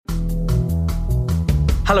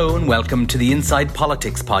Hello and welcome to the Inside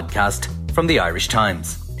Politics podcast from the Irish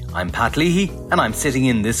Times. I'm Pat Leahy and I'm sitting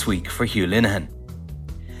in this week for Hugh Linehan.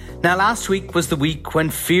 Now, last week was the week when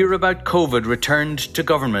fear about COVID returned to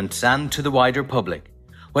government and to the wider public,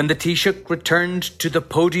 when the Taoiseach returned to the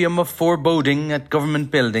podium of foreboding at government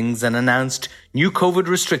buildings and announced new COVID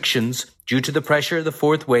restrictions due to the pressure the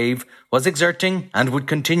fourth wave was exerting and would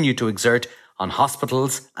continue to exert on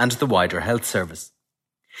hospitals and the wider health service.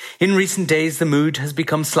 In recent days, the mood has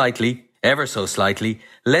become slightly, ever so slightly,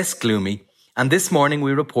 less gloomy, and this morning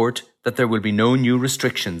we report that there will be no new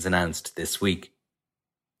restrictions announced this week.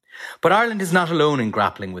 But Ireland is not alone in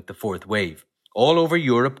grappling with the fourth wave. All over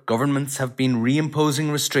Europe, governments have been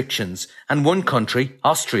reimposing restrictions, and one country,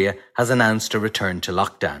 Austria, has announced a return to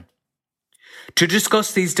lockdown. To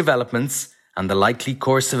discuss these developments and the likely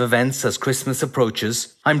course of events as Christmas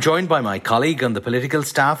approaches, I'm joined by my colleague on the political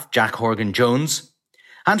staff, Jack Horgan-Jones,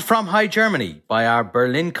 and from High Germany by our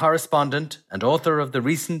Berlin correspondent and author of the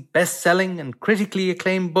recent best-selling and critically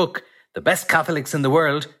acclaimed book, The Best Catholics in the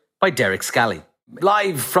World, by Derek Scally.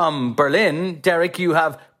 Live from Berlin, Derek, you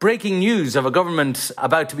have breaking news of a government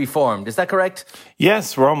about to be formed. Is that correct?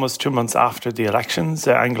 Yes, we're almost 2 months after the elections.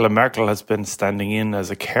 Angela Merkel has been standing in as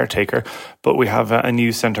a caretaker, but we have a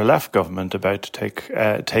new centre-left government about to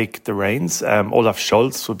take the reins. Olaf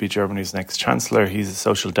Scholz will be Germany's next chancellor. He's a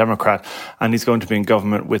social democrat, and he's going to be in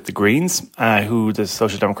government with the Greens, who the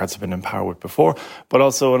social democrats have been in power with before, but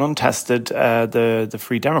also an untested, the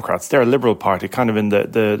Free Democrats. They're a liberal party, kind of in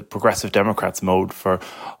the progressive Democrats mode for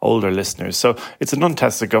older listeners. So it's an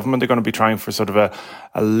untested government. They're going to be trying for sort of a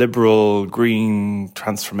liberal green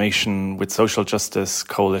transformation with social justice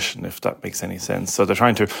coalition, if that makes any sense. So they're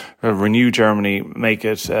trying to renew Germany, make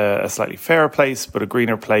it a slightly fairer place, but a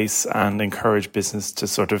greener place, and encourage business to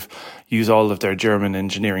sort of use all of their German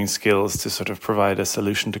engineering skills to sort of provide a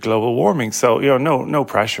solution to global warming. So, no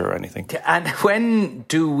pressure or anything. And when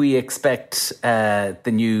do we expect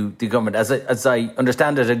the government? As I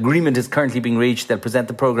understand it, agreement is currently being reached. They'll present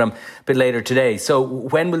the programme a bit later today. So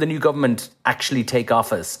when will the new government actually take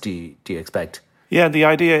office, do you expect? Yeah, the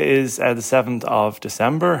idea is the 7th of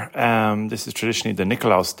December. This is traditionally the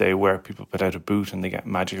Nikolaus Day, where people put out a boot and they get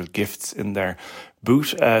magical gifts in their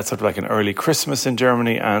boot. It's sort of like an early Christmas in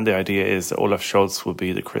Germany, and the idea is that Olaf Scholz will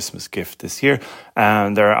be the Christmas gift this year.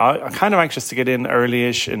 And they're kind of anxious to get in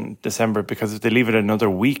early-ish in December, because if they leave it another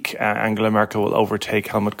week, Angela Merkel will overtake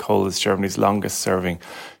Helmut Kohl as Germany's longest-serving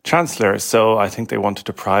chancellor. So I think they want to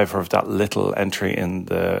deprive her of that little entry in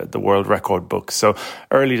the world record book. So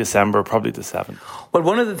early December, probably the 7th. Well,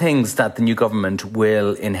 one of the things that the new government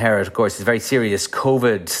will inherit, of course, is a very serious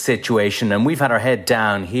COVID situation. And we've had our head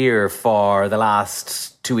down here for the last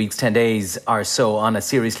 2 weeks, 10 days or so on a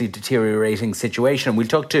seriously deteriorating situation. We'll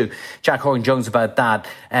talk to Jack Horgan-Jones about that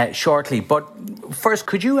shortly. But first,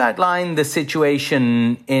 could you outline the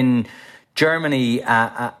situation in Germany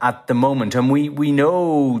at the moment? And we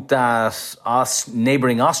know that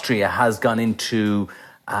neighbouring Austria has gone into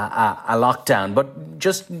a lockdown, but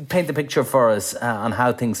just paint the picture for us on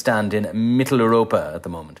how things stand in Mittel Europa at the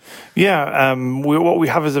moment. Yeah, what we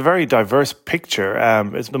have is a very diverse picture.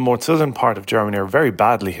 It's the more southern part of Germany are very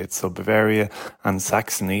badly hit, so Bavaria and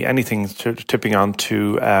Saxony, anything tipping on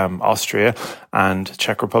to Austria and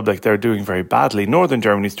Czech Republic, they're doing very badly. Northern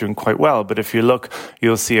Germany is doing quite well, but if you look,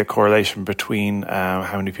 you'll see a correlation between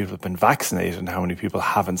how many people have been vaccinated and how many people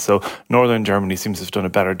haven't. So Northern Germany seems to have done a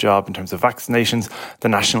better job in terms of vaccinations. The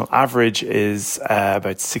national average is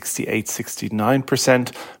about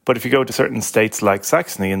 68-69%. But if you go to certain states like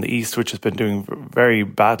Saxony in the east, which has been doing very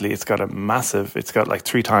badly, it's got like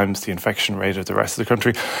 3 times the infection rate of the rest of the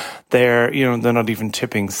country. They're not even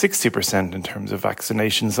tipping 60% in terms of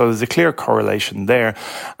vaccination. So there's a clear correlation there.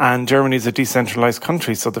 And Germany is a decentralized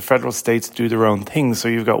country, so the federal states do their own things. So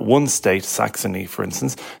you've got one state, Saxony, for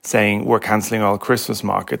instance, saying we're cancelling all Christmas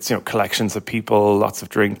markets, collections of people, lots of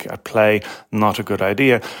drink at play, not a good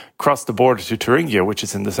idea. Cross the border to Thuringia, which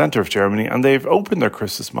is in the centre of Germany, and they've opened their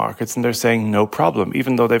Christmas markets, and they're saying no problem,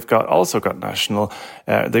 even though they've got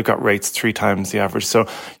they've got rates 3 times the average. So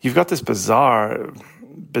you've got this bizarre,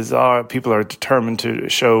 people are determined to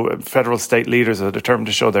show, federal state leaders are determined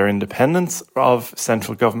to show their independence of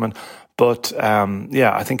central government. But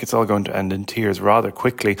I think it's all going to end in tears rather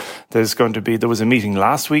quickly. There was a meeting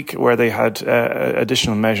last week where they had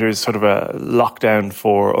additional measures, sort of a lockdown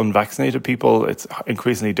for unvaccinated people. It's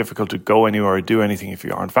increasingly difficult to go anywhere or do anything if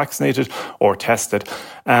you aren't vaccinated or tested.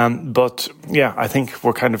 I think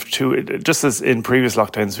we're kind of just as in previous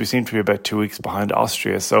lockdowns, we seem to be about 2 weeks behind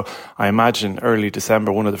Austria. So I imagine early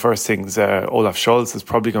December, one of the first things Olaf Scholz is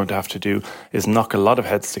probably going to have to do is knock a lot of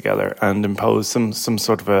heads together and impose some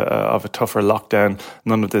sort of a tougher lockdown,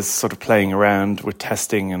 none of this sort of playing around with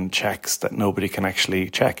testing and checks that nobody can actually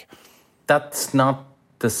check. That's not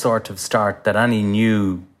the sort of start that any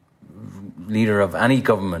new leader of any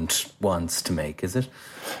government wants to make, is it?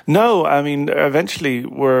 No, I mean, eventually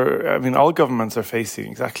all governments are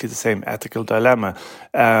facing exactly the same ethical dilemma.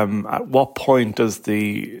 At what point does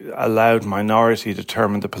the allowed minority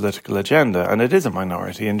determine the political agenda? And it is a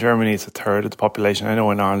minority. In Germany, it's a third of the population. I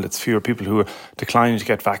know in Ireland, it's fewer people who are declining to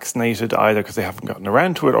get vaccinated, either because they haven't gotten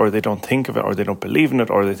around to it, or they don't think of it, or they don't believe in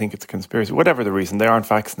it, or they think it's a conspiracy. Whatever the reason, they aren't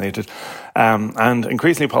vaccinated. And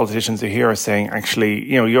increasingly, politicians here are saying, actually,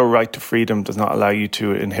 your right to freedom does not allow you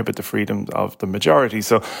to inhibit the freedom of the majority.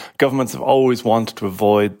 So governments have always wanted to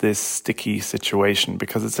avoid this sticky situation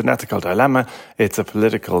because it's an ethical dilemma, it's a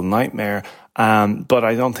political nightmare, but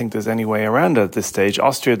I don't think there's any way around it at this stage.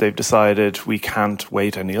 Austria, they've decided we can't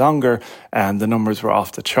wait any longer, and the numbers were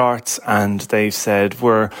off the charts, and they've said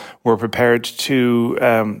we're prepared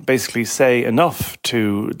to basically say enough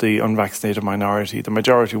to the unvaccinated minority. The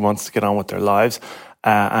majority wants to get on with their lives,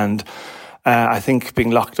 and I think being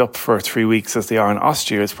locked up for 3 weeks, as they are in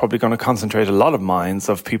Austria, is probably going to concentrate a lot of minds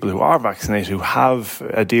of people who are vaccinated, who have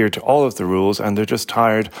adhered to all of the rules, and they're just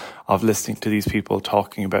tired of listening to these people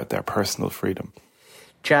talking about their personal freedom.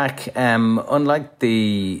 Jack, unlike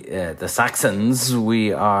the Saxons,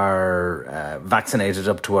 we are vaccinated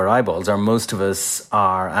up to our eyeballs, or most of us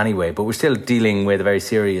are anyway, but we're still dealing with a very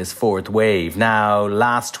serious fourth wave. Now,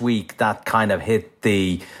 last week, that kind of hit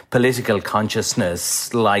the political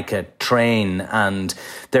consciousness like a train, and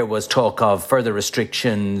there was talk of further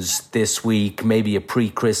restrictions this week, maybe a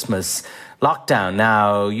pre-Christmas lockdown.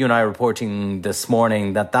 Now, you and I are reporting this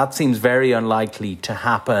morning that seems very unlikely to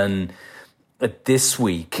happen this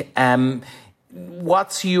week.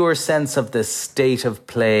 What's your sense of the state of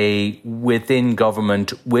play within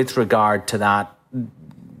government with regard to that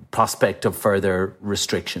prospect of further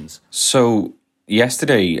restrictions? So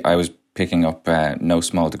yesterday I was picking up no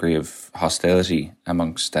small degree of hostility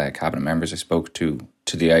amongst cabinet members I spoke to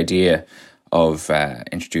the idea of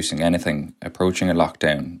introducing anything approaching a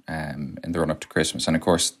lockdown in the run-up to Christmas. And of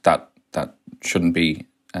course that shouldn't be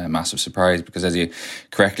a massive surprise, because as you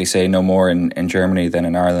correctly say, no more in Germany than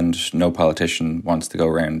in Ireland. No politician wants to go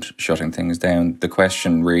around shutting things down. The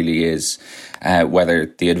question really is whether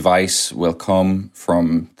the advice will come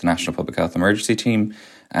from the National Public Health Emergency Team,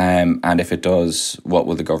 and if it does, what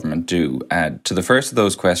will the government do? To the first of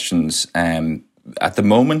those questions, at the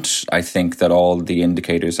moment, I think that all the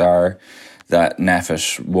indicators are that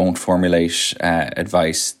NPHET won't formulate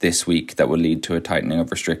advice this week that will lead to a tightening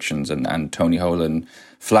of restrictions. And Tony Holan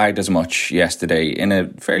flagged as much yesterday in a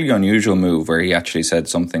fairly unusual move, where he actually said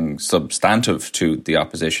something substantive to the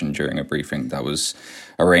opposition during a briefing that was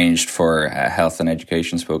arranged for health and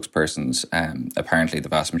education spokespersons. Apparently the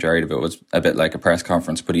vast majority of it was a bit like a press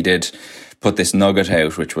conference, but he did put this nugget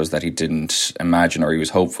out, which was that he didn't imagine, or he was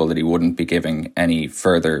hopeful that he wouldn't be giving any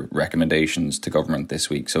further recommendations to government this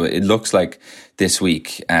week. So it looks like this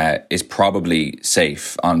week is probably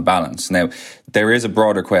safe on balance. Now, there is a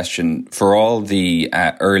broader question for all the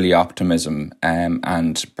early optimism,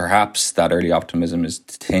 and perhaps that early optimism is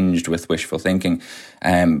tinged with wishful thinking.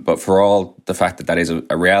 But for all the fact that is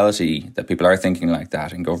a reality, that people are thinking like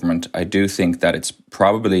that in government, I do think that it's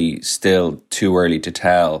probably still too early to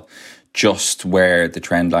tell just where the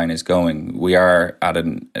trend line is going. We are at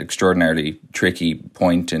an extraordinarily tricky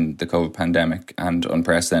point in the COVID pandemic, and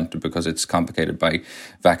unprecedented because it's complicated by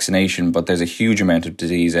vaccination, but there's a huge amount of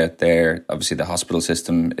disease out there. Obviously the hospital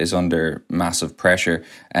system is under massive pressure.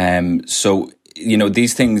 So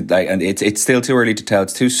these things, and it's still too early to tell.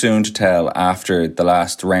 It's too soon to tell after the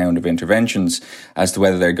last round of interventions as to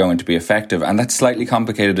whether they're going to be effective. And that's slightly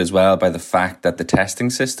complicated as well by the fact that the testing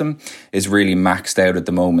system is really maxed out at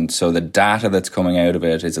the moment. So the data that's coming out of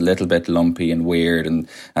it is a little bit lumpy and weird. And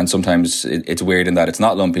sometimes it's weird in that it's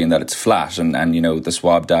not lumpy and that it's flat. And the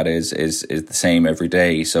swab data is the same every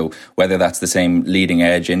day. So whether that's the same leading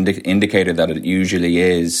edge indicator that it usually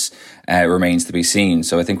is, remains to be seen.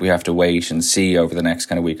 So I think we have to wait and see over the next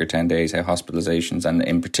kind of week or 10 days how hospitalizations, and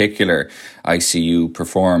in particular ICU,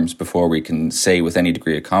 performs before we can say with any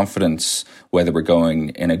degree of confidence whether we're going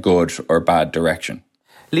in a good or bad direction.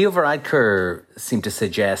 Leo Varadkar seemed to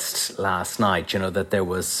suggest last night, that there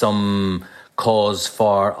was some cause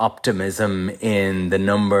for optimism in the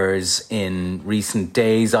numbers in recent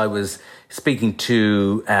days. I was speaking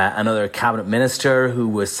to another cabinet minister who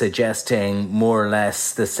was suggesting more or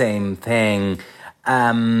less the same thing.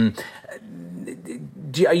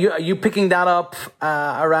 Are you picking that up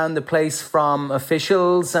around the place from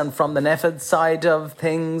officials and from the NEFID side of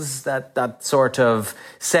things? That sort of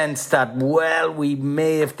sense that, well, we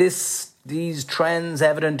may, if these trends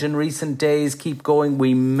evident in recent days keep going,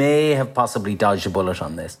 we may have possibly dodged a bullet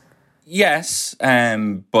on this. Yes,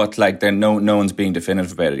 but like no one's being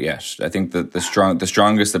definitive about it yet. I think that the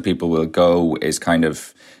strongest that people will go is kind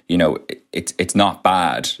of, you know, it's not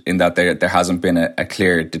bad in that there hasn't been a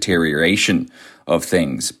clear deterioration of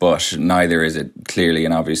things, but neither is it clearly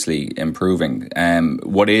and obviously improving.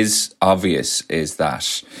 What is obvious is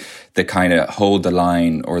that the kind of hold the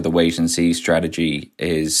line or the wait and see strategy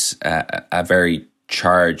is a very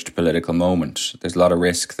charged political moment. There's a lot of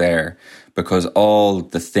risk there because all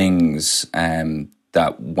the things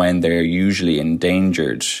that when they're usually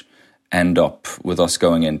endangered end up with us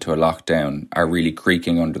going into a lockdown are really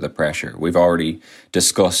creaking under the pressure. We've already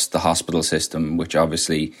discussed the hospital system, which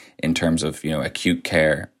obviously in terms of, you know, acute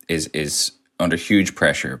care is under huge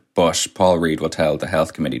pressure. But Paul Reid will tell the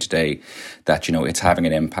Health Committee today that, you know, it's having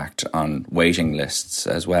an impact on waiting lists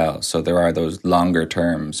as well. So there are those longer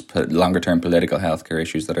term political healthcare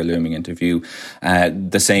issues that are looming into view.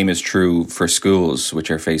 The same is true for schools,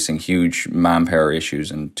 which are facing huge manpower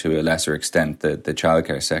issues and to a lesser extent the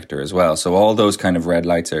childcare sector as well. So all those kind of red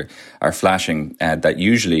lights are flashing that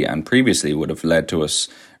usually and previously would have led to us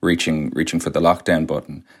reaching for the lockdown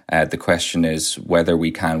button. The question is whether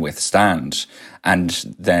we can withstand. And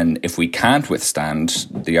then if we can't withstand,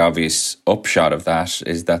 the obvious upshot of that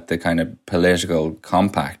is that the kind of political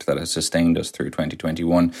compact that has sustained us through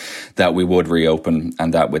 2021, that we would reopen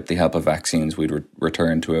and that with the help of vaccines, we'd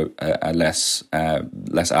return to a less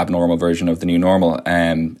abnormal version of the new normal.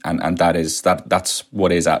 And that's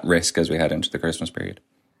what is at risk as we head into the Christmas period.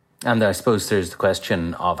 And I suppose there's the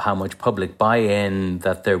question of how much public buy-in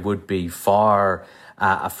that there would be for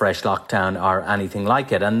a fresh lockdown or anything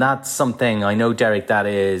like it. And that's something, I know, Derek, that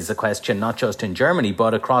is a question not just in Germany,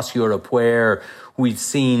 but across Europe where we've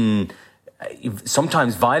seen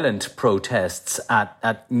sometimes violent protests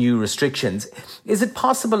at new restrictions. Is it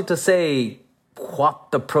possible to say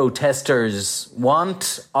what the protesters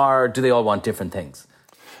want, or do they all want different things?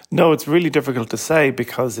 No, it's really difficult to say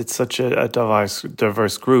because it's such a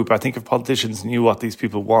diverse group. I think if politicians knew what these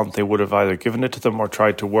people want, they would have either given it to them or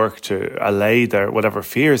tried to work to allay their whatever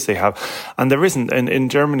fears they have. And there isn't. In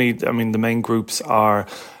Germany, I mean, the main groups are,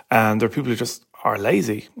 there are people who just are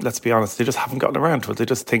lazy. Let's be honest. They just haven't gotten around to it. They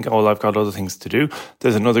just think, oh, I've got other things to do.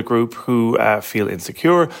 There's another group who feel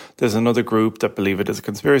insecure. There's another group that believe it is a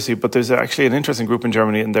conspiracy. But there's actually an interesting group in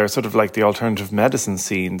Germany, and they're sort of like the alternative medicine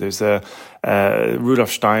scene. There's Rudolf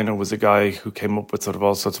Steiner was a guy who came up with sort of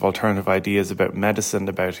all sorts of alternative ideas about medicine,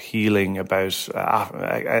 about healing, about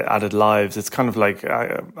added lives. It's kind of like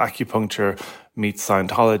acupuncture meets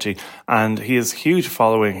Scientology, and he has huge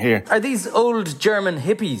following here. Are these old German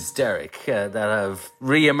hippies, Derek, that have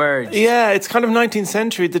re-emerged? Yeah, it's kind of 19th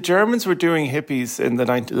century. The Germans were doing hippies in the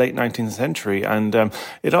late 19th century, and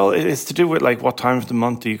it is to do with like what time of the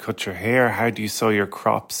month do you cut your hair, how do you sow your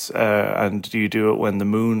crops, and do you do it when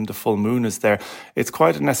the full moon is there. It's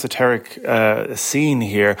quite an esoteric scene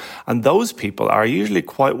here, and those people are usually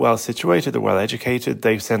quite well situated, they're well educated,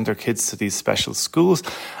 they send their kids to these special schools,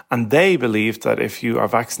 and they believe that if you are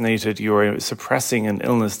vaccinated, you are suppressing an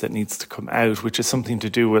illness that needs to come out, which is something to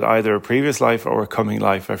do with either a previous life or a coming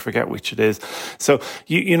life. I forget which it is. So,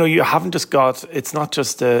 you haven't just got, it's not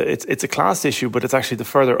just it's a class issue, but it's actually the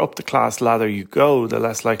further up the class ladder you go, the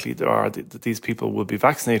less likely there are that these people will be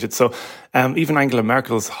vaccinated. So, even Angela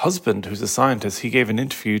Merkel's husband, who's a scientist, he gave an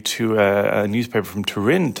interview to a newspaper from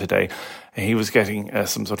Turin today. And he was getting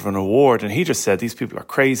some sort of an award, and he just said, these people are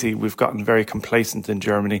crazy. We've gotten very complacent in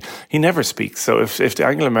Germany. He never speaks. So if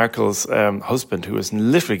Angela Merkel's husband, who has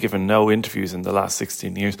literally given no interviews in the last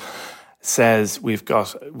 16 years, says we've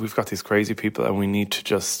got these crazy people and we need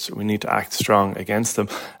to act strong against them.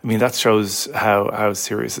 I mean, that shows how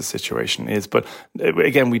serious the situation is. But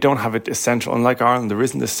again, we don't have a central, unlike Ireland, there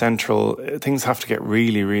isn't a central, things have to get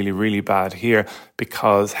really, really, really bad here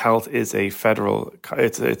because health is a federal,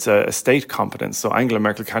 it's a state competence. So Angela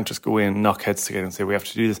Merkel can't just go in, knock heads together and say, we have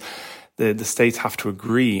to do this. The states have to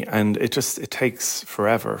agree, and it takes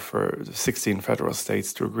forever for 16 federal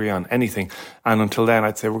states to agree on anything. And until then,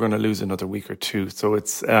 I'd say we're going to lose another week or two. So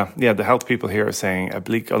it's, the health people here are saying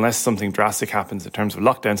unless something drastic happens in terms of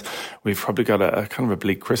lockdowns, we've probably got a kind of a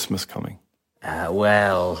bleak Christmas coming.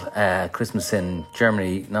 Christmas in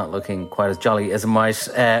Germany not looking quite as jolly as it might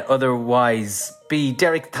otherwise be.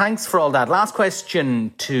 Derek, thanks for all that. Last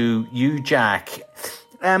question to you, Jack.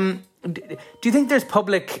 Do you think there's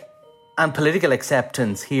public and political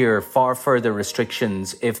acceptance here for further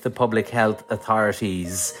restrictions if the public health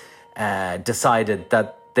authorities decided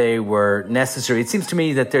that they were necessary. It seems to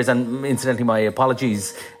me that there's, and incidentally my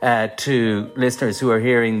apologies to listeners who are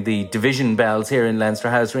hearing the division bells here in Leinster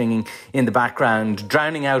House ringing in the background,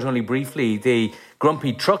 drowning out only briefly the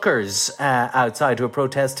grumpy truckers outside who are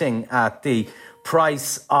protesting at the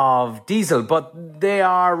price of diesel, but they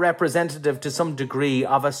are representative to some degree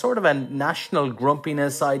of a sort of a national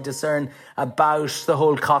grumpiness I discern about the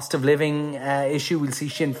whole cost of living issue. We'll see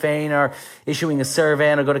Sinn Féin are issuing a survey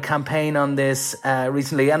and are going to campaign on this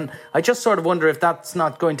recently, and I just sort of wonder if that's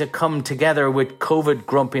not going to come together with COVID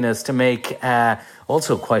grumpiness to make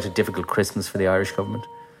also quite a difficult Christmas for the Irish government.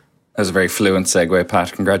 That was a very fluent segue,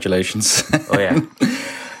 Pat. Congratulations. Oh yeah.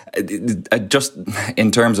 Just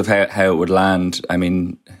in terms of how it would land, I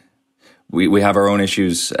mean, we have our own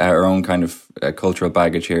issues, our own kind of cultural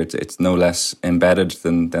baggage here. It's no less embedded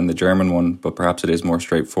than the German one, but perhaps it is more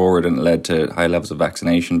straightforward, and it led to high levels of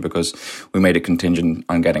vaccination because we made it contingent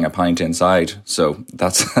on getting a pint inside. So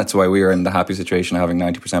that's why we are in the happy situation of having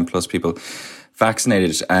 90% plus people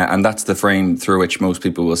vaccinated, and that's the frame through which most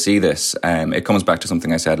people will see this. It comes back to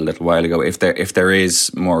something I said a little while ago. If there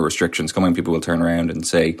is more restrictions coming, people will turn around and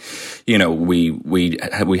say, you know, we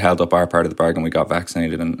held up our part of the bargain, we got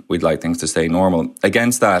vaccinated, and we'd like things to stay normal.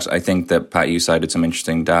 Against that, I think that, Pat, you cited some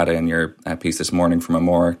interesting data in your piece this morning from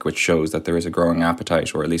Amoric, which shows that there is a growing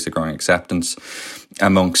appetite, or at least a growing acceptance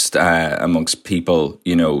amongst people,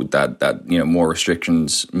 you know, that you know, more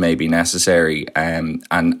restrictions may be necessary,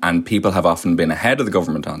 and people have often been ahead of the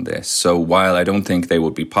government on this. So while I don't think they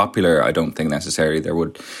would be popular, I don't think necessarily there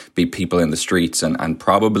would be people in the streets, and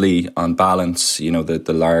probably on balance, you know,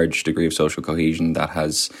 the large degree of social cohesion that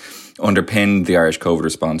has underpinned the Irish COVID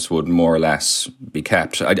response would more or less be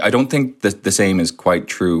kept. I don't think that the same is quite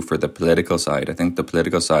true for the political side. I think the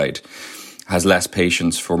political side has less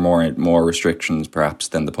patience for more restrictions perhaps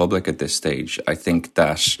than the public at this stage. I think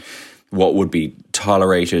that what would be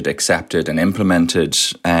tolerated, accepted and implemented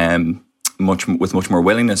with much more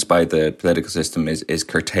willingness by the political system is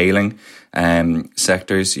curtailing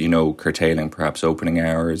sectors, you know, curtailing perhaps opening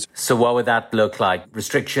hours. So what would that look like?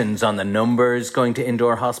 Restrictions on the numbers going to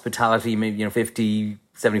indoor hospitality, maybe, you know, 50,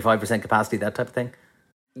 75% capacity, that type of thing?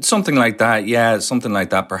 Something like that, yeah, something like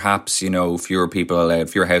that. Perhaps, you know, fewer people allowed,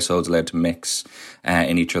 fewer households allowed to mix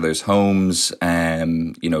in each other's homes,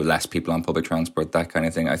 you know, less people on public transport, that kind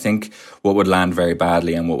of thing. I think what would land very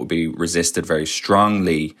badly and what would be resisted very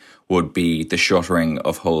strongly would be the shuttering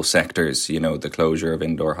of whole sectors, you know, the closure of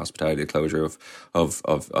indoor hospitality, the closure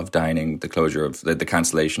of dining, the closure of the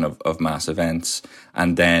cancellation of mass events.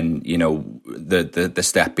 And then, you know, the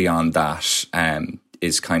step beyond that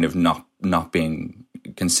is kind of not being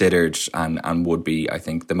considered and would be, I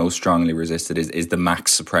think, the most strongly resisted is the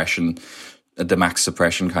max suppression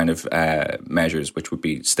kind of measures, which would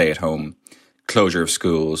be stay at home, closure of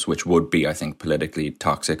schools, which would be, I think, politically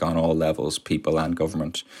toxic on all levels, people and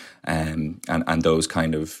government, and those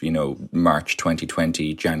kind of, you know, March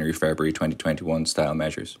 2020, January, February 2021 style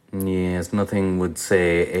measures. Yes, nothing would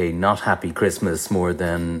say a not happy Christmas more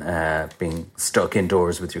than being stuck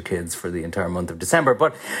indoors with your kids for the entire month of December.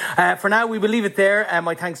 But for now, we will leave it there.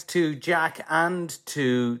 My thanks to Jack and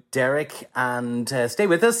to Derek, and stay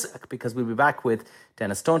with us because we'll be back with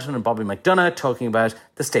Dennis Staunton and Bobby McDonough talking about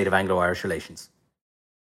the state of Anglo-Irish relations.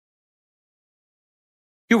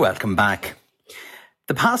 You're welcome back.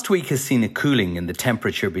 The past week has seen a cooling in the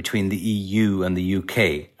temperature between the EU and the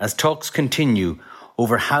UK as talks continue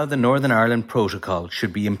over how the Northern Ireland Protocol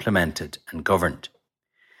should be implemented and governed.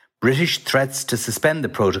 British threats to suspend the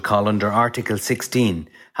protocol under Article 16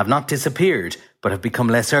 have not disappeared but have become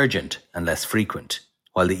less urgent and less frequent,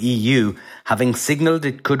 while the EU, having signalled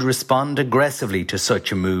it could respond aggressively to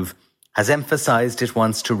such a move, has emphasised it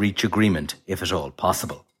wants to reach agreement if at all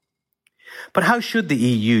possible. But how should the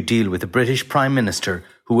EU deal with a British Prime Minister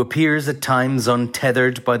who appears at times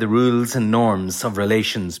untethered by the rules and norms of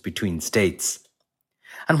relations between states?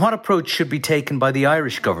 And what approach should be taken by the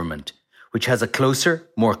Irish government, which has a closer,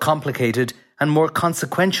 more complicated and more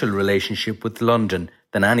consequential relationship with London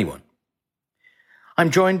than anyone? I'm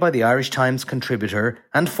joined by the Irish Times contributor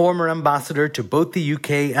and former ambassador to both the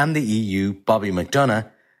UK and the EU, Bobby McDonough,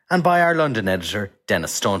 and by our London editor,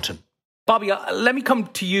 Dennis Staunton. Bobby, let me come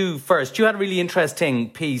to you first. You had a really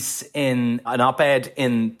interesting piece in an op-ed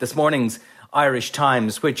in this morning's Irish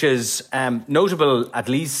Times, which is notable at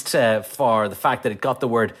least for the fact that it got the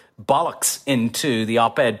word bollocks into the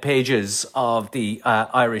op-ed pages of the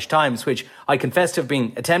Irish Times, which I confess to have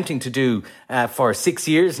been attempting to do for 6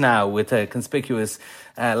 years now with a conspicuous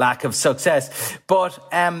lack of success. But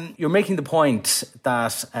you're making the point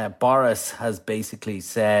that Boris has basically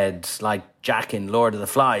said, like Jack in Lord of the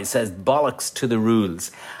Flies, says bollocks to the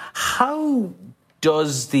rules. How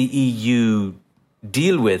does the EU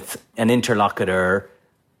deal with an interlocutor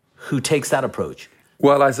who takes that approach?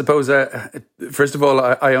 Well, I suppose, first of all,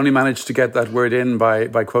 I only managed to get that word in by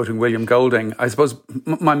quoting William Golding. I suppose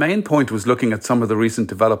my main point was looking at some of the recent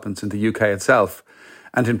developments in the UK itself,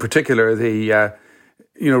 and in particular the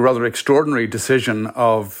rather extraordinary decision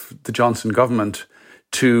of the Johnson government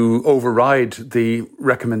to override the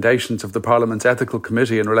recommendations of the Parliament's Ethical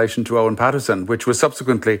Committee in relation to Owen Paterson, which was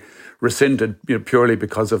subsequently rescinded purely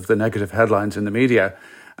because of the negative headlines in the media.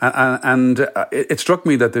 And it struck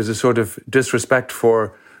me that there's a sort of disrespect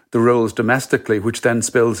for the rules domestically, which then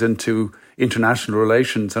spills into international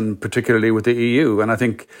relations, and particularly with the EU. And I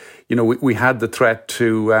think, we had the threat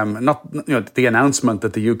to the announcement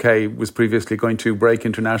that the UK was previously going to break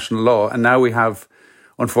international law, and now we have,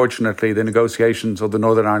 unfortunately, the negotiations of the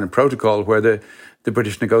Northern Ireland Protocol, where the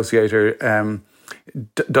British negotiator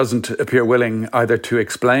doesn't appear willing either to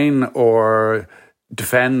explain or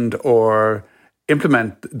defend or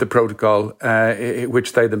implement the protocol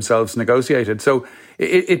which they themselves negotiated. So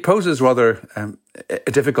it poses rather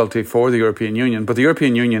a difficulty for the European Union, but the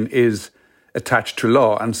European Union is attached to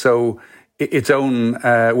law, and so its own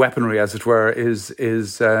weaponry, as it were,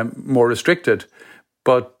 is more restricted.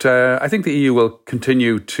 But I think the EU will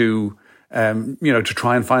continue to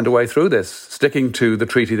try and find a way through this, sticking to the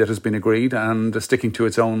treaty that has been agreed and sticking to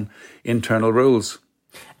its own internal rules.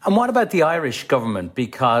 And what about the Irish government?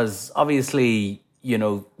 Because obviously,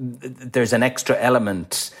 there's an extra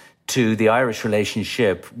element to the Irish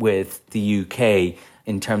relationship with the UK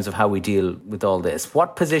in terms of how we deal with all this.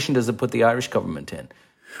 What position does it put the Irish government in?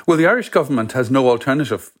 Well, the Irish government has no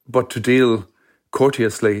alternative but to deal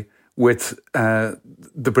courteously with the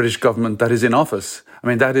British government that is in office. I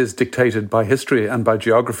mean, that is dictated by history and by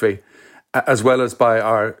geography, as well as by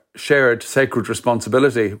our shared sacred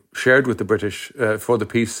responsibility shared with the British for the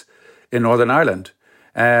peace in Northern Ireland.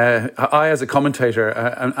 I, as a commentator,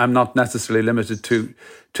 I'm not necessarily limited to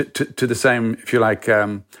the same, if you like,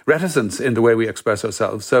 reticence in the way we express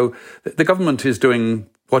ourselves. So the government is doing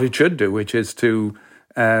what it should do, which is to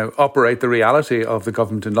operate the reality of the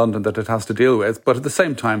government in London that it has to deal with, but at the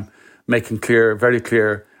same time making clear, very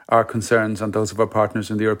clear, our concerns and those of our partners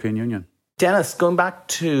in the European Union. Dennis, going back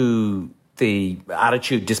to the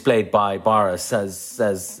attitude displayed by Boris,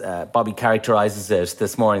 as Bobby characterises it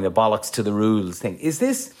this morning, the bollocks to the rules thing.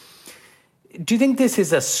 Do you think this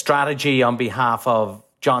is a strategy on behalf of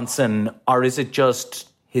Johnson, or is it just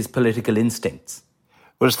his political instincts?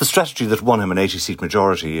 Well, it's the strategy that won him an 80-seat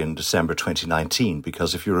majority in December 2019,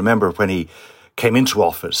 because if you remember when he came into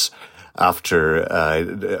office after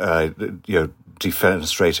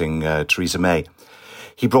defenestrating Theresa May,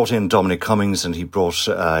 he brought in Dominic Cummings, and he brought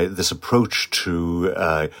this approach to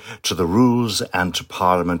the rules and to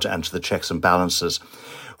Parliament and to the checks and balances,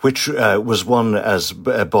 which was one, as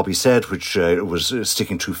Bobby said, which was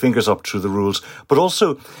sticking two fingers up to the rules, but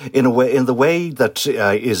also in the way that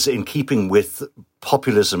is in keeping with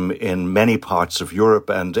populism in many parts of Europe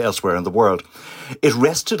and elsewhere in the world. It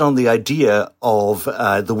rested on the idea of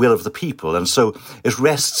the will of the people. And so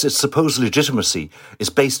its supposed legitimacy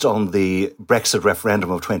is based on the Brexit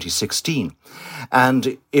referendum of 2016.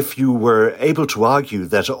 And if you were able to argue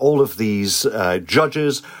that all of these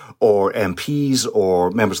judges or MPs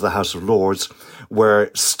or members of the House of Lords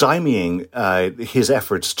were stymieing his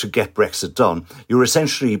efforts to get Brexit done, you were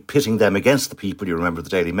essentially pitting them against the people. You remember the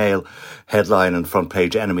Daily Mail headline and front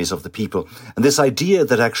page, enemies of the people. And this idea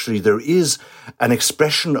that actually there is an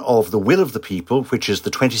expression of the will of the people, which is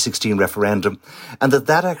the 2016 referendum, and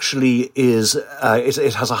that actually is,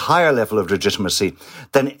 it has a higher level of legitimacy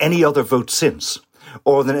than any other vote since,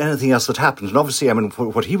 or than anything else that happened. And obviously, I mean,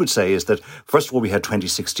 what he would say is that, first of all, we had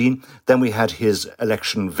 2016, then we had his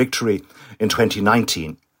election victory in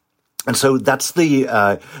 2019. And so that's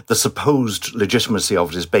the supposed legitimacy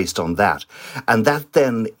of it is based on that. And that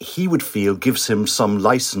then, he would feel, gives him some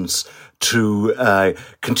license to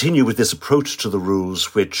continue with this approach to the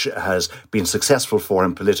rules, which has been successful for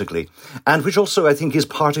him politically, and which also, I think, is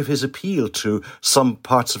part of his appeal to some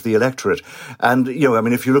parts of the electorate. And, I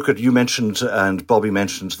mean, if you look at, you mentioned, and Bobby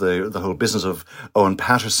mentioned the whole business of Owen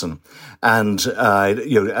Paterson, and,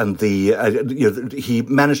 he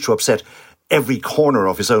managed to upset every corner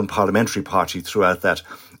of his own parliamentary party throughout that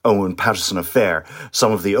Owen Paterson affair.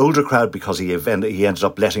 Some of the older crowd, because he ended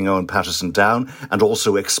up letting Owen Paterson down and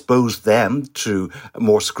also exposed them to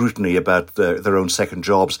more scrutiny about their own second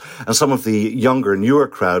jobs. And some of the younger, newer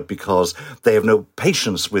crowd, because they have no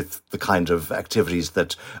patience with the kind of activities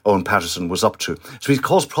that Owen Paterson was up to. So he's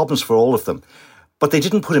caused problems for all of them. But they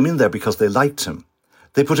didn't put him in there because they liked him.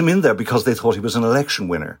 They put him in there because they thought he was an election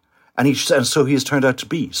winner. And so he has turned out to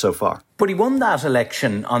be so far. But he won that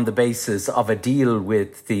election on the basis of a deal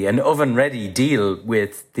with an oven-ready deal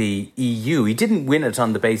with the EU. He didn't win it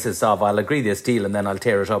on the basis of, I'll agree this deal and then I'll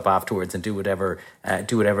tear it up afterwards and do whatever I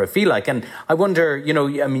feel like. And I wonder,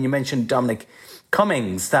 you mentioned Dominic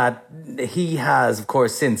Cummings, that he has, of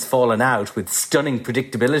course, since fallen out with stunning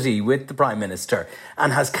predictability with the Prime Minister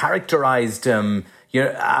and has characterised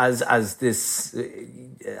as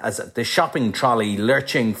the shopping trolley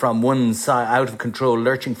lurching from one side, out of control,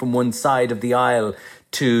 lurching from one side of the aisle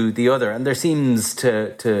to the other. And there seems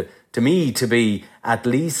to me to be at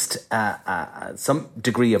least some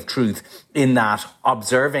degree of truth in that,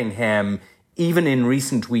 observing him even in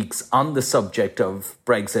recent weeks on the subject of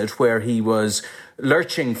Brexit, where he was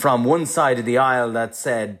lurching from one side of the aisle that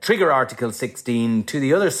said trigger Article 16 to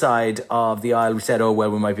the other side of the aisle which said, oh,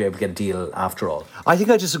 well, we might be able to get a deal after all. I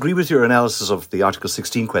think I disagree with your analysis of the Article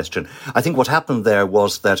 16 question. I think what happened there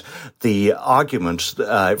was that the argument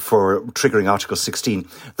for triggering Article 16,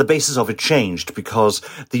 the basis of it changed, because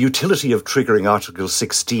the utility of triggering Article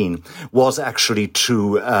 16 was actually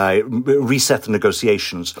to reset the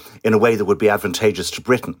negotiations in a way that would be advantageous to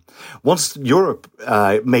Britain. Once Europe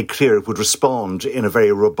made clear it would respond in a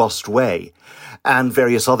very robust way, and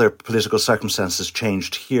various other political circumstances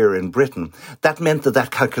changed here in Britain, that meant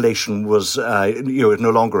that calculation was no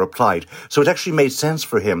longer applied. So it actually made sense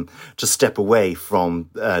for him to step away from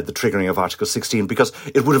the triggering of Article 16, because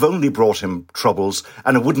it would have only brought him troubles,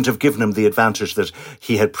 and it wouldn't have given him the advantage that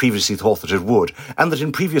he had previously thought that it would. And that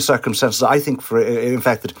in previous circumstances, I think, in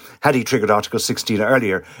fact, that had he triggered Article 16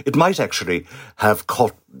 earlier, it might actually have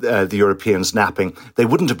caught the Europeans napping. They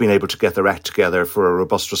wouldn't have been able to get their act together for a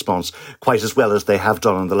robust response quite as well as they have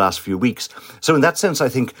done in the last few weeks. So in that sense, I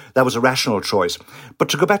think that was a rational choice. But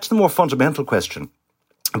to go back to the more fundamental question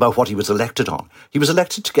about what he was elected on, he was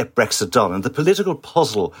elected to get Brexit done. And the political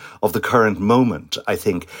puzzle of the current moment, I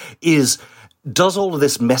think, is, does all of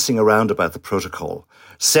this messing around about the protocol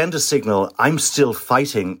send a signal, I'm still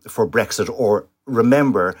fighting for Brexit, or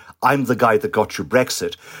remember, I'm the guy that got you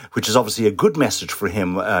Brexit, which is obviously a good message for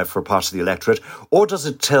him, for parts of the electorate? Or does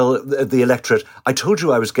it tell the electorate, I told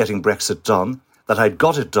you I was getting Brexit done, that I'd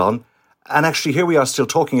got it done, and actually here we are still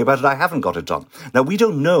talking about it, I haven't got it done? Now, we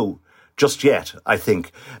don't know just yet, I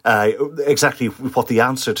think, exactly what the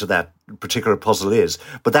answer to that particular puzzle is.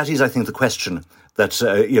 But that is, I think, the question that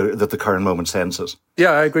that the current moment sends us.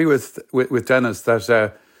 Yeah, I agree with Dennis that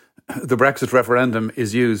the Brexit referendum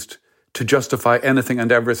is used to justify anything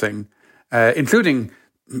and everything, including,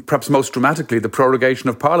 perhaps most dramatically, the prorogation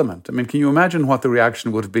of Parliament. I mean, can you imagine what the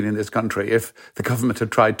reaction would have been in this country if the government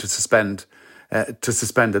had tried to suspend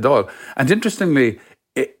it all? And interestingly,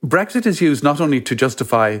 Brexit is used not only to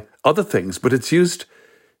justify other things, but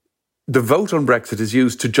the vote on Brexit is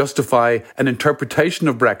used to justify an interpretation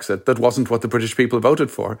of Brexit that wasn't what the British people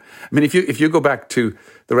voted for. I mean, if you go back to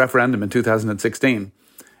the referendum in 2016,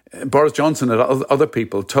 Boris Johnson and other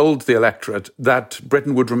people told the electorate that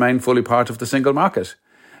Britain would remain fully part of the single market.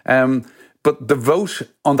 But the vote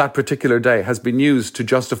on that particular day has been used to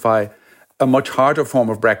justify a much harder form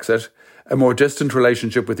of Brexit, a more distant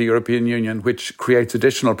relationship with the European Union, which creates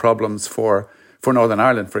additional problems for Northern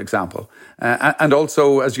Ireland, for example. And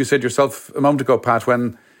also, as you said yourself a moment ago, Pat,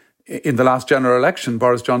 when in the last general election,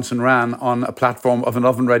 Boris Johnson ran on a platform of an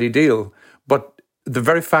oven-ready deal. But the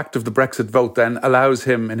very fact of the Brexit vote then allows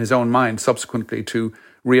him, in his own mind, subsequently to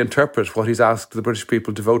reinterpret what he's asked the British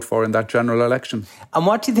people to vote for in that general election. And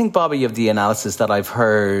what do you think, Bobby, of the analysis that I've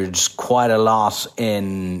heard quite a lot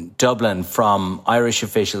in Dublin from Irish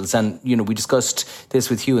officials? And, we discussed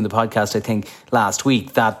this with you in the podcast, I think, last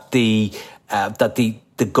week, that the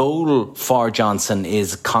goal for Johnson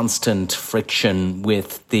is constant friction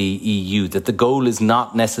with the EU, that the goal is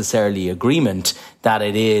not necessarily agreement, that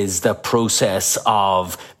it is the process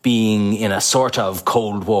of being in a sort of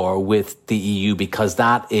Cold War with the EU, because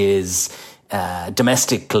that is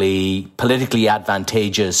domestically, politically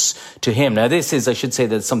advantageous to him. Now, this is, I should say,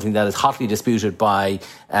 that's something that is hotly disputed by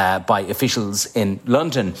officials in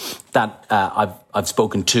London that I've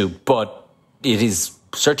spoken to, but it is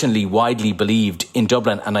certainly widely believed in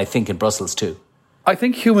Dublin, and I think in Brussels too. I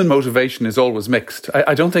think human motivation is always mixed.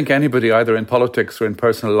 I don't think anybody, either in politics or in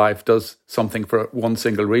personal life, does something for one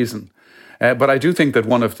single reason. But I do think that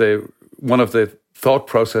one of the thought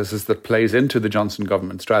processes that plays into the Johnson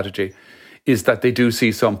government strategy is that they do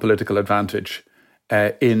see some political advantage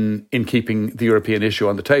in keeping the European issue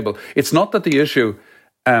on the table. It's not that the issue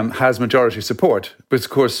has majority support, but of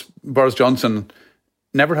course Boris Johnson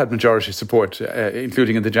never had majority support,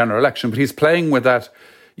 including in the general election. But he's playing with that,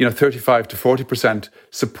 35 to 40%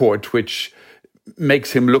 support, which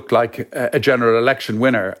makes him look like a general election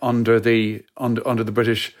winner under the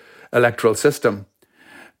British electoral system.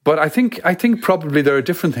 But I think probably there are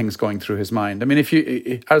different things going through his mind. I mean,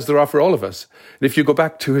 as there are for all of us, if you go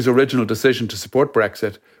back to his original decision to support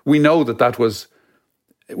Brexit, we know that was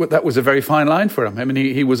a very fine line for him. I mean,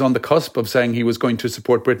 he was on the cusp of saying he was going to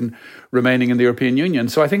support Britain remaining in the European Union.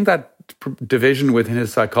 So I think that division within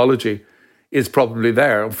his psychology is probably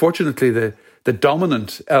there. Unfortunately, the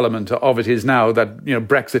dominant element of it is now that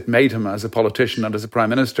Brexit made him as a politician and as a prime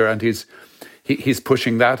minister, and he's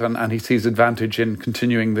pushing that, and he sees advantage in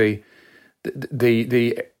continuing the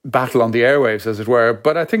battle on the airwaves, as it were.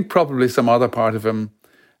 But I think probably some other part of him,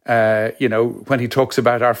 when he talks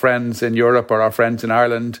about our friends in Europe or our friends in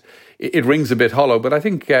Ireland, it rings a bit hollow. But I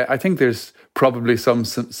think there's probably some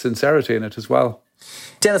sincerity in it as well.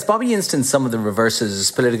 Dennis, Bobby instanced some of the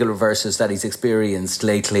political reverses that he's experienced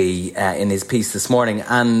lately in his piece this morning.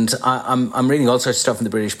 And I'm reading all sorts of stuff in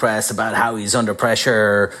the British press about how he's under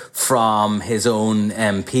pressure from his own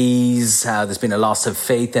MPs, how there's been a loss of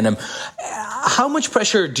faith in him. How much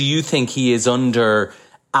pressure do you think he is under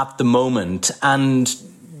at the moment? And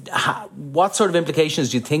what sort of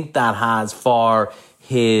implications do you think that has for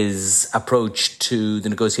his approach to the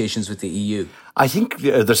negotiations with the EU? I think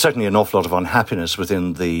there's certainly an awful lot of unhappiness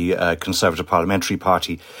within the Conservative Parliamentary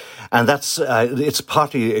Party. And it's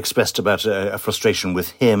partly expressed about a frustration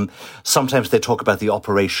with him. Sometimes they talk about the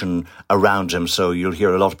operation around him. So you'll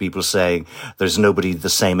hear a lot of people saying there's nobody the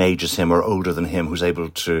same age as him or older than him who's able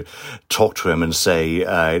to talk to him and say,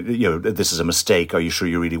 this is a mistake. Are you sure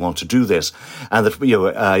you really want to do this? And that,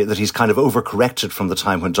 that he's kind of overcorrected from the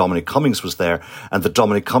time when Dominic Cummings was there, and that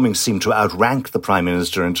Dominic Cummings seemed to outrank the Prime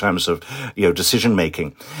Minister in terms of, decision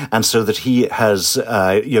making. And so that he has,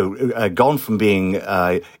 gone from being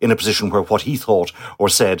in a position where what he thought or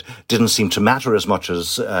said didn't seem to matter as much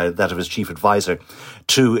as that of his chief advisor,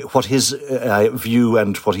 to what his view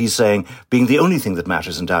and what he's saying being the only thing that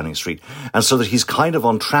matters in Downing Street. And so that he's kind of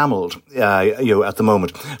untrammeled, at the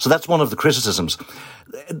moment. So that's one of the criticisms.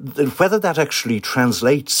 Whether that actually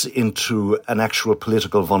translates into an actual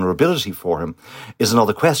political vulnerability for him is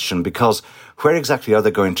another question, because where exactly are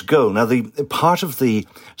they going to go? Now, the part of the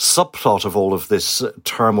subplot of all of this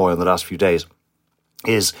turmoil in the last few days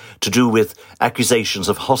is to do with accusations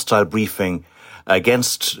of hostile briefing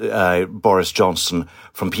against Boris Johnson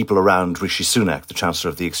from people around Rishi Sunak, the Chancellor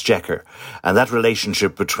of the Exchequer. And that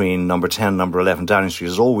relationship between number 10, number 11 Downing Street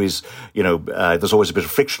is always, there's always a bit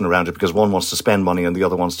of friction around it, because one wants to spend money and the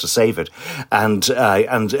other wants to save it. And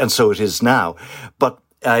so it is now. But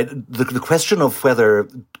the question of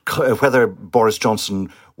whether Boris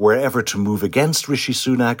Johnson were ever to move against Rishi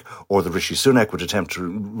Sunak, or that Rishi Sunak would attempt to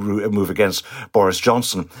move against Boris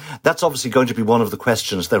Johnson, that's obviously going to be one of the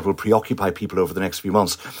questions that will preoccupy people over the next few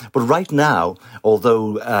months. But right now,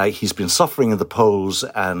 although he's been suffering in the polls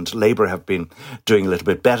and Labour have been doing a little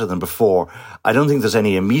bit better than before, I don't think there's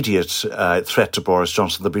any immediate threat to Boris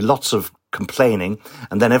Johnson. There'll be lots of complaining,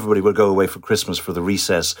 and then everybody will go away for Christmas for the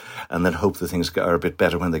recess and then hope that things are a bit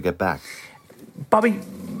better when they get back. Bobby,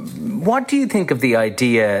 what do you think of the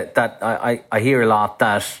idea that I hear a lot,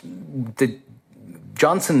 that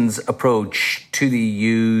Johnson's approach to the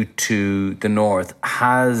EU, to the North,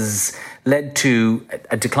 has led to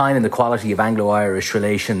a decline in the quality of Anglo-Irish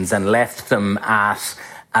relations and left them at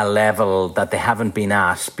a level that they haven't been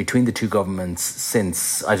at between the two governments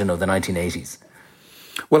since, the 1980s?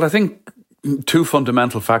 Well, I think two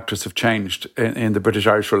fundamental factors have changed in the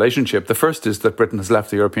British-Irish relationship. The first is that Britain has left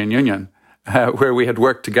the European Union, where we had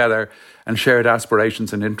worked together and shared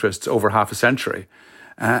aspirations and interests over half a century.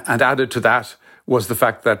 And added to that was the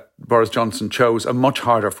fact that Boris Johnson chose a much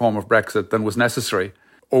harder form of Brexit than was necessary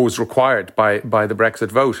or was required by the Brexit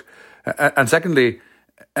vote. And secondly,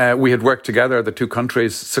 we had worked together, the two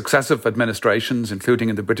countries, successive administrations, including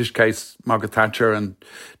in the British case, Margaret Thatcher and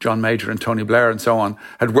John Major and Tony Blair and so on,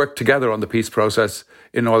 had worked together on the peace process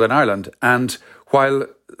in Northern Ireland. And while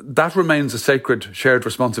that remains a sacred shared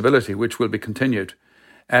responsibility, which will be continued,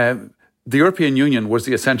 the European Union was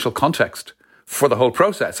the essential context for the whole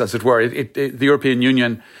process, as it were. The European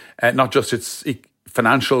Union, not just its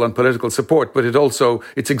financial and political support, but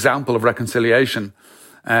its example of reconciliation.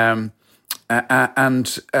 And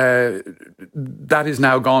that is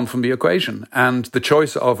now gone from the equation. And the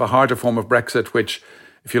choice of a harder form of Brexit, which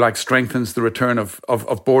if you like, strengthens the return of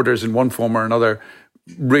borders in one form or another,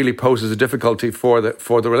 really poses a difficulty for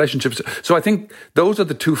the relationships. So I think those are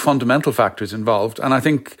the two fundamental factors involved. And I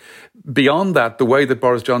think beyond that, the way that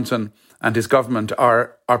Boris Johnson and his government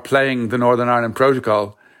are playing the Northern Ireland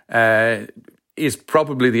Protocol is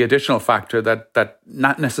probably the additional factor that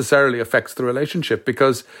not necessarily affects the relationship,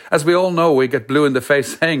 because as we all know, we get blue in the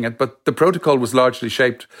face saying it, but the protocol was largely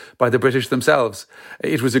shaped by the British themselves.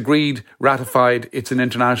 It was agreed, ratified, it's an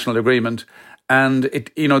international agreement, and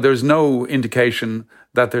there's no indication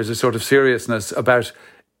that there's a sort of seriousness about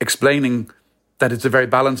explaining that it's a very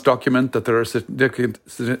balanced document, that there are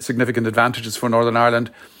significant advantages for Northern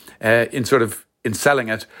Ireland in selling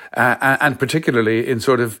it, and particularly in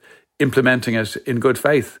sort of implementing it in good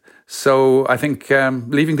faith. So I think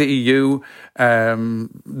leaving the EU, then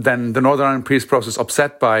the Northern Ireland peace process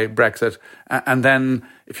upset by Brexit, and then,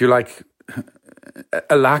 if you like,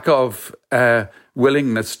 a lack of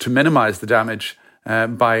willingness to minimise the damage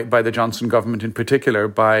by the Johnson government in particular,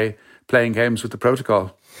 by playing games with the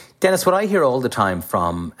protocol. Dennis, what I hear all the time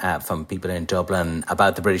from people in Dublin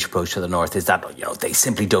about the British approach to the North is that they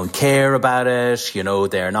simply don't care about it.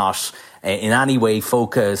 They're not in any way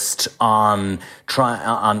focused on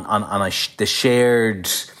the shared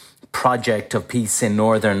project of peace in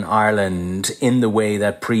Northern Ireland in the way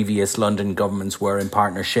that previous London governments were in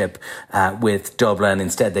partnership with Dublin.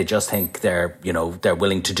 Instead, they just think they're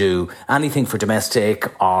willing to do anything for domestic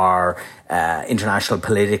or international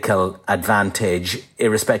political advantage,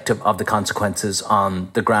 irrespective of the consequences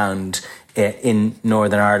on the ground in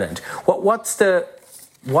Northern Ireland. What's the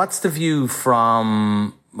view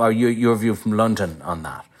from, or your view from London on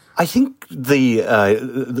that? I think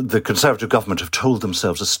the Conservative government have told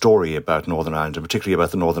themselves a story about Northern Ireland, and particularly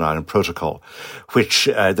about the Northern Ireland Protocol, which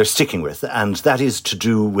they're sticking with. And that is to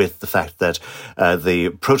do with the fact that the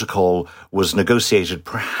protocol was negotiated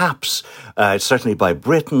perhaps, certainly by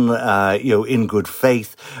Britain, in good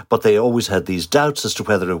faith, but they always had these doubts as to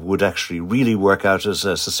whether it would actually really work out as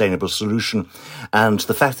a sustainable solution. And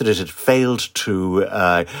the fact that it had failed to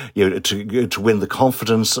win the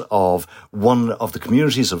confidence of one of the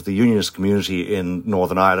communities, of the unionist community in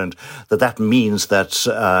Northern Ireland, that means that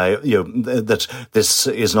that this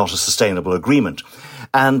is not a sustainable agreement.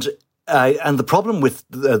 And the problem with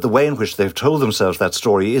the way in which they've told themselves that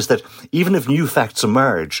story is that even if new facts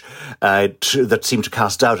emerge that seem to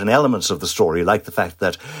cast doubt in elements of the story, like the fact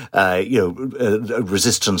that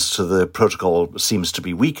resistance to the protocol seems to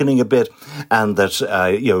be weakening a bit, and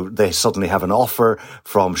that they suddenly have an offer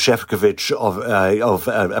from Šefčovič of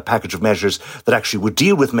a package of measures that actually would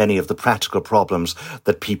deal with many of the practical problems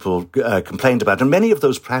that people complained about, and many of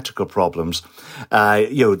those practical problems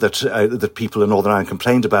that people in Northern Ireland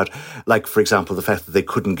complained about, like, for example, the fact that they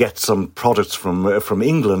couldn't get some products from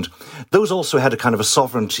England, those also had a kind of a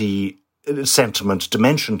sovereignty sentiment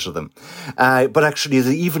dimension to them. But actually,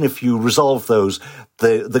 even if you resolve those,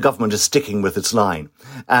 the government is sticking with its line.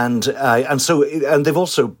 And they've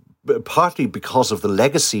also, partly because of the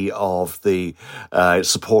legacy of the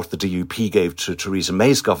support the DUP gave to Theresa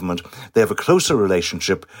May's government, they have a closer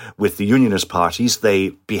relationship with the unionist parties. They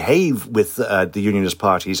behave with the unionist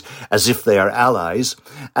parties as if they are allies,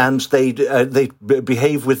 and they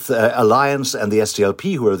behave with Alliance and the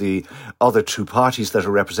SDLP, who are the other two parties that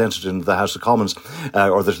are represented in the House of Commons,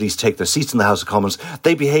 or that at least take their seats in the House of Commons.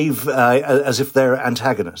 They behave as if they're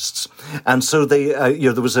antagonists. And so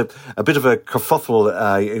there was a bit of a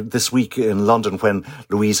kerfuffle this week in London when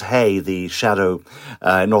Louise Hay, the shadow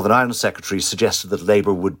Northern Ireland secretary, suggested that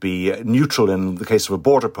Labour would be neutral in the case of a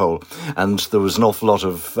border poll, and there was an awful lot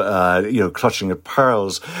of clutching at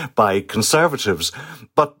pearls by Conservatives.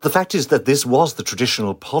 But the fact is that this was the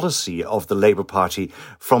traditional policy of the Labour Party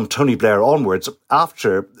from Tony Blair onwards,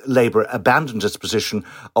 after Labour abandoned its position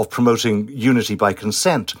of promoting unity by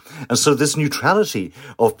consent. And so this neutrality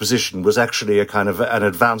of position was actually a kind of an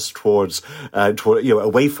advance towards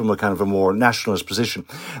away from a kind of a more nationalist position.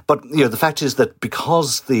 But the fact is that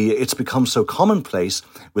because it's become so commonplace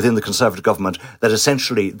within the Conservative government that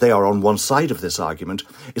essentially they are on one side of this argument,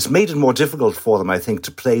 it's made it more difficult for them, I think,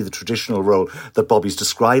 to play the traditional role that Bobby's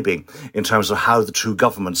describing in terms of how the two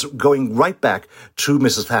governments, going right back to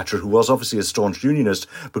Mrs. Thatcher, who was obviously a staunch unionist,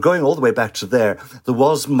 but going all the way back to there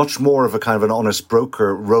was much more of a kind of an honest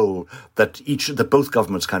broker role that both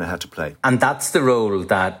governments kind of had to play. And that's the role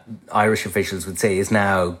that Irish officials would say is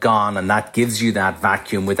now gone, and that gives you that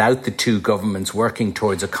vacuum without the two governments working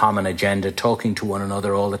towards a common agenda, talking to one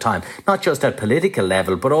another all the time, not just at political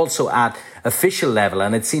level, but also at official level.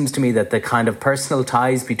 And it seems to me that the kind of personal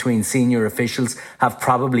ties between senior officials have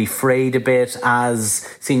probably frayed a bit as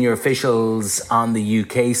senior officials on the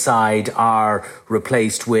UK side are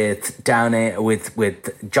replaced with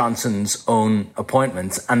Johnson's own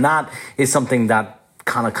appointments. And that is something that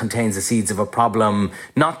kind of contains the seeds of a problem,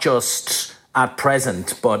 not just at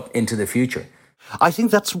present, but into the future. I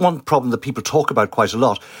think that's one problem that people talk about quite a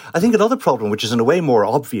lot. I think another problem, which is in a way more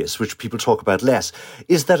obvious, which people talk about less,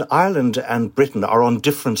 is that Ireland and Britain are on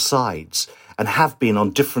different sides and have been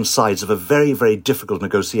on different sides of a very, very difficult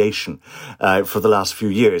negotiation for the last few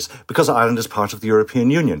years, because Ireland is part of the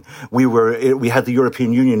European Union. We had the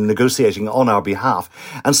European Union negotiating on our behalf.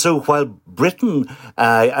 And so while Britain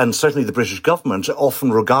and certainly the British government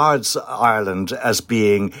often regards Ireland as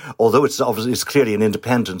being, although it's clearly an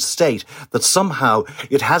independent state, that somehow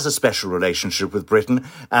it has a special relationship with Britain,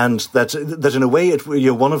 and that in a way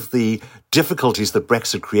one of the difficulties that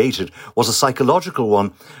Brexit created was a psychological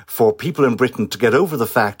one for people in Britain to get over the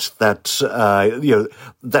fact that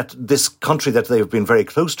that this country that they've been very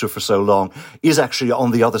close to for so long is actually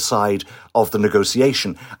on the other side of the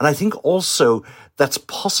negotiation. And I think also that's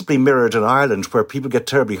possibly mirrored in Ireland, where people get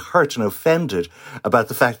terribly hurt and offended about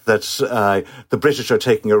the fact that the British are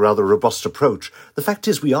taking a rather robust approach. The fact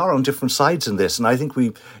is, we are on different sides in this, and I think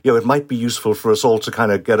it might be useful for us all to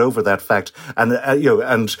kind of get over that fact and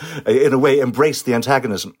and in a way embrace the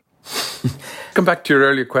antagonism. Come back to your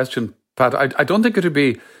earlier question, Pat. I don't think it would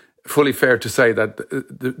be fully fair to say that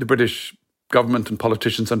the British government and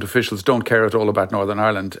politicians and officials don't care at all about Northern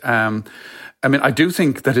Ireland. I mean, I do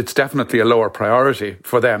think that it's definitely a lower priority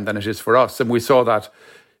for them than it is for us. And we saw that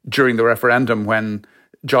during the referendum when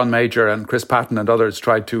John Major and Chris Patten and others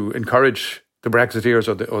tried to encourage the Brexiteers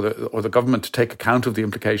or the government to take account of the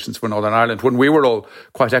implications for Northern Ireland, when we were all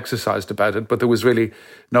quite exercised about it, but there was really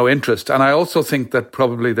no interest. And I also think that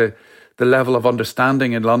probably the level of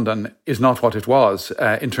understanding in London is not what it was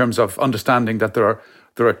in terms of understanding that there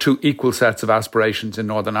are two equal sets of aspirations in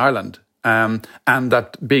Northern Ireland. And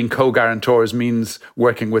that being co-guarantors means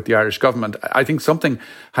working with the Irish government. I think something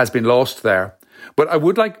has been lost there. But I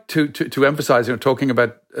would like to emphasise, talking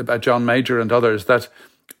about John Major and others, that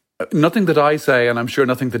nothing that I say, and I'm sure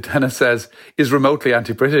nothing that Dennis says, is remotely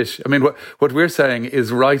anti-British. I mean, what we're saying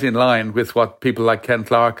is right in line with what people like Ken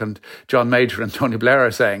Clarke and John Major and Tony Blair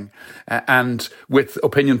are saying. And with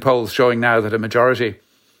opinion polls showing now that a majority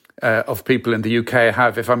of people in the UK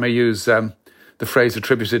have, if I may use the phrase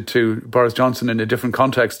attributed to Boris Johnson in a different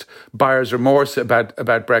context, buyer's remorse about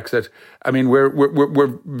Brexit. I mean,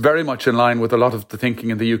 we're very much in line with a lot of the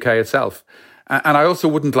thinking in the UK itself. And I also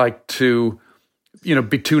wouldn't like to,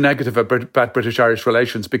 be too negative about British-Irish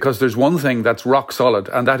relations, because there's one thing that's rock solid,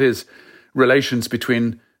 and that is relations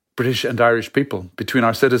between British and Irish people, between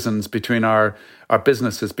our citizens, between our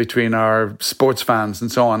businesses, between our sports fans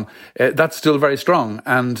and so on. That's still very strong.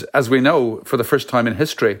 And as we know, for the first time in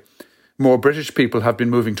history, more British people have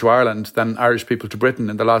been moving to Ireland than Irish people to Britain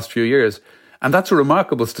in the last few years. And that's a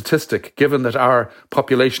remarkable statistic, given that our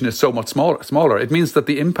population is so much smaller. It means that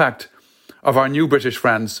the impact of our new British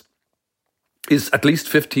friends is at least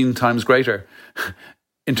 15 times greater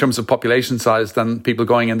in terms of population size than people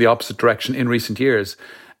going in the opposite direction in recent years.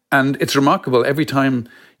 And it's remarkable. Every time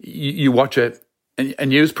you watch a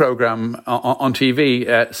news programme on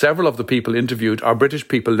TV, several of the people interviewed are British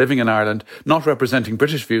people living in Ireland, not representing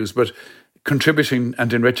British views, but contributing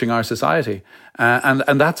and enriching our society.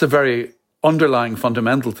 And that's a very underlying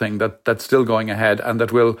fundamental thing that's still going ahead, and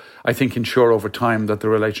that will, I think, ensure over time that the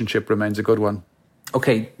relationship remains a good one.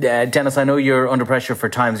 Okay, Dennis, I know you're under pressure for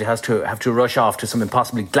time. You have to rush off to some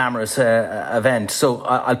impossibly glamorous event. So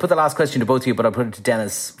I'll put the last question to both of you, but I'll put it to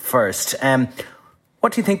Dennis first.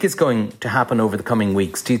 What do you think is going to happen over the coming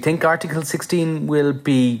weeks? Do you think Article 16 will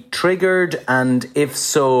be triggered? And if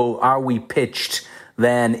so, are we pitched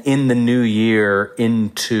then in the new year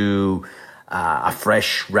into a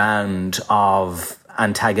fresh round of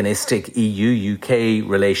antagonistic EU-UK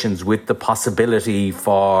relations with the possibility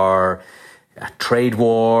for a trade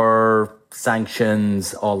war,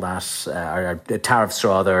 sanctions, all that, or tariffs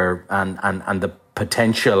rather, and the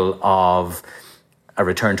potential of a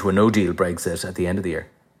return to a no-deal Brexit at the end of the year?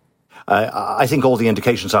 I think all the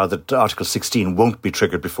indications are that Article 16 won't be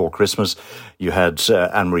triggered before Christmas. You had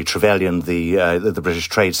Anne-Marie Trevelyan, the British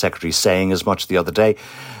Trade Secretary, saying as much the other day.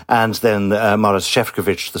 And then Maros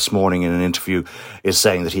Šefčovič this morning in an interview is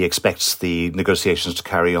saying that he expects the negotiations to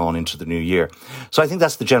carry on into the new year. So I think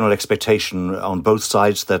that's the general expectation on both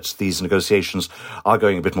sides, that these negotiations are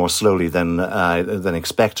going a bit more slowly than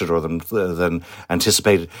expected or than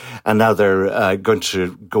anticipated. And now they're going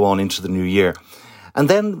to go on into the new year. And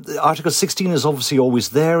then Article 16 is obviously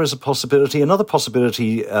always there as a possibility. Another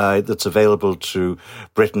possibility that's available to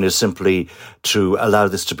Britain is simply to allow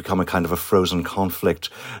this to become a kind of a frozen conflict,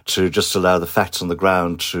 to just allow the facts on the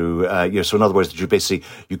ground to, so in other words, that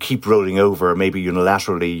you keep rolling over, maybe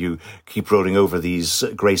unilaterally, you keep rolling over these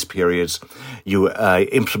grace periods. You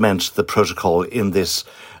implement the protocol in this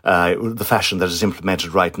the fashion that is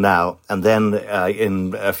implemented right now. And then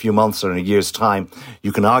in a few months or in a year's time,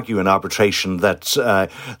 you can argue in arbitration that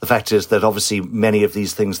the fact is that obviously many of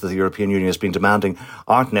these things that the European Union has been demanding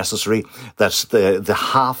aren't necessary, that the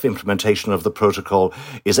half implementation of the protocol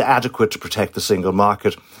is adequate to protect the single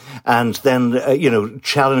market, and then,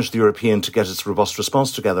 challenge the European to get its robust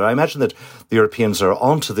response together. I imagine that the Europeans are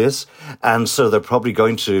onto this, and so they're probably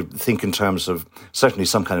going to think in terms of certainly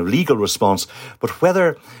some kind of legal response, but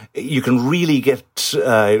whether you can really get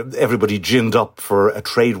everybody ginned up for a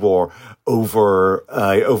trade war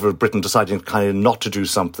over Britain deciding kind of not to do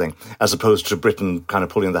something, as opposed to Britain kind of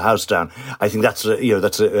pulling the house down. I think that's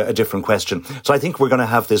a different question. So I think we're going to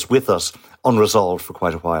have this with us unresolved for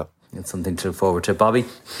quite a while. It's something to look forward to. Bobby?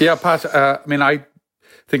 Yeah, Pat, I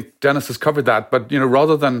think Dennis has covered that, but,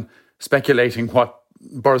 rather than speculating what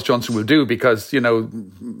Boris Johnson will do, because,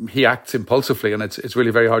 he acts impulsively and it's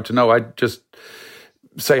really very hard to know, I just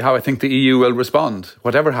say how I think the EU will respond.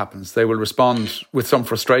 Whatever happens, they will respond with some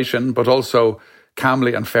frustration, but also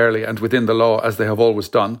calmly and fairly and within the law, as they have always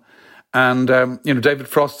done. And, David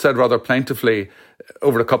Frost said rather plaintively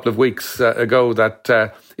over a couple of weeks ago that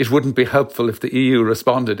it wouldn't be helpful if the EU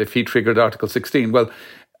responded if he triggered Article 16. Well,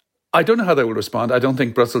 I don't know how they will respond. I don't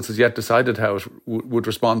think Brussels has yet decided how it would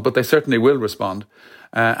respond, but they certainly will respond.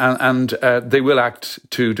 And they will act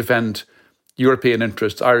to defend European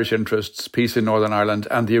interests, Irish interests, peace in Northern Ireland,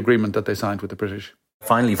 and the agreement that they signed with the British.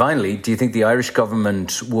 Finally, do you think the Irish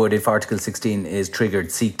government would, if Article 16 is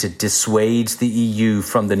triggered, seek to dissuade the EU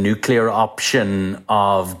from the nuclear option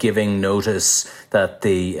of giving notice that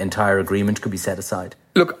the entire agreement could be set aside?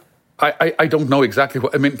 Look, I don't know exactly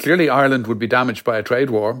what... clearly Ireland would be damaged by a trade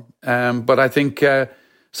war, but I think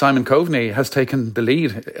Simon Coveney has taken the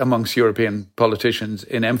lead amongst European politicians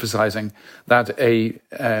in emphasising that a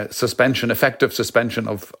effective suspension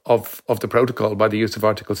of the protocol by the use of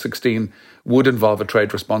Article 16 would involve a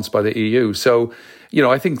trade response by the EU. So,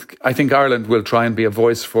 I think Ireland will try and be a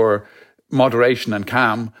voice for moderation and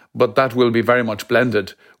calm, but that will be very much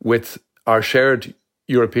blended with our shared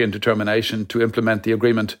European determination to implement the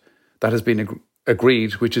agreement that has been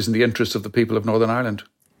agreed, which is in the interest of the people of Northern Ireland.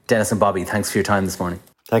 Dennis and Bobby, thanks for your time this morning.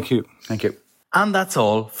 Thank you. Thank you. And that's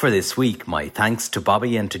all for this week. My thanks to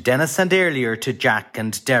Bobby and to Dennis, and earlier to Jack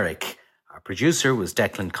and Derek. Our producer was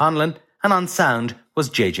Declan Conlon, and on sound was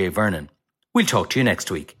JJ Vernon. We'll talk to you next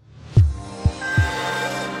week.